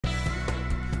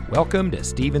Welcome to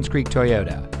Stevens Creek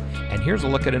Toyota, and here's a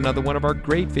look at another one of our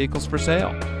great vehicles for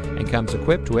sale, and comes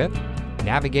equipped with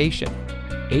navigation,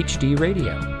 HD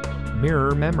radio,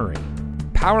 mirror memory,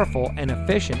 powerful and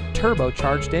efficient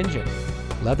turbocharged engine,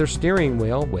 leather steering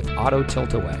wheel with auto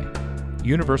tilt-away,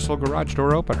 universal garage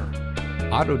door opener,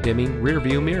 auto-dimming rear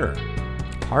view mirror,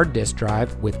 hard disk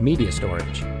drive with media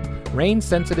storage,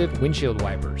 rain-sensitive windshield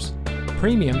wipers,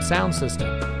 premium sound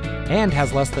system, and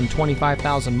has less than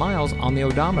 25,000 miles on the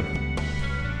odometer.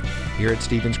 Here at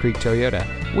Stevens Creek Toyota,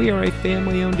 we are a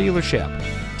family-owned dealership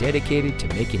dedicated to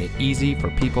making it easy for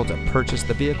people to purchase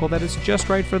the vehicle that is just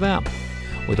right for them.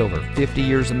 With over 50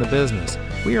 years in the business,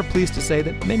 we are pleased to say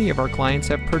that many of our clients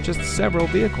have purchased several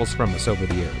vehicles from us over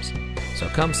the years. So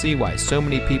come see why so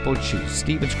many people choose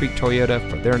Stevens Creek Toyota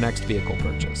for their next vehicle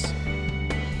purchase.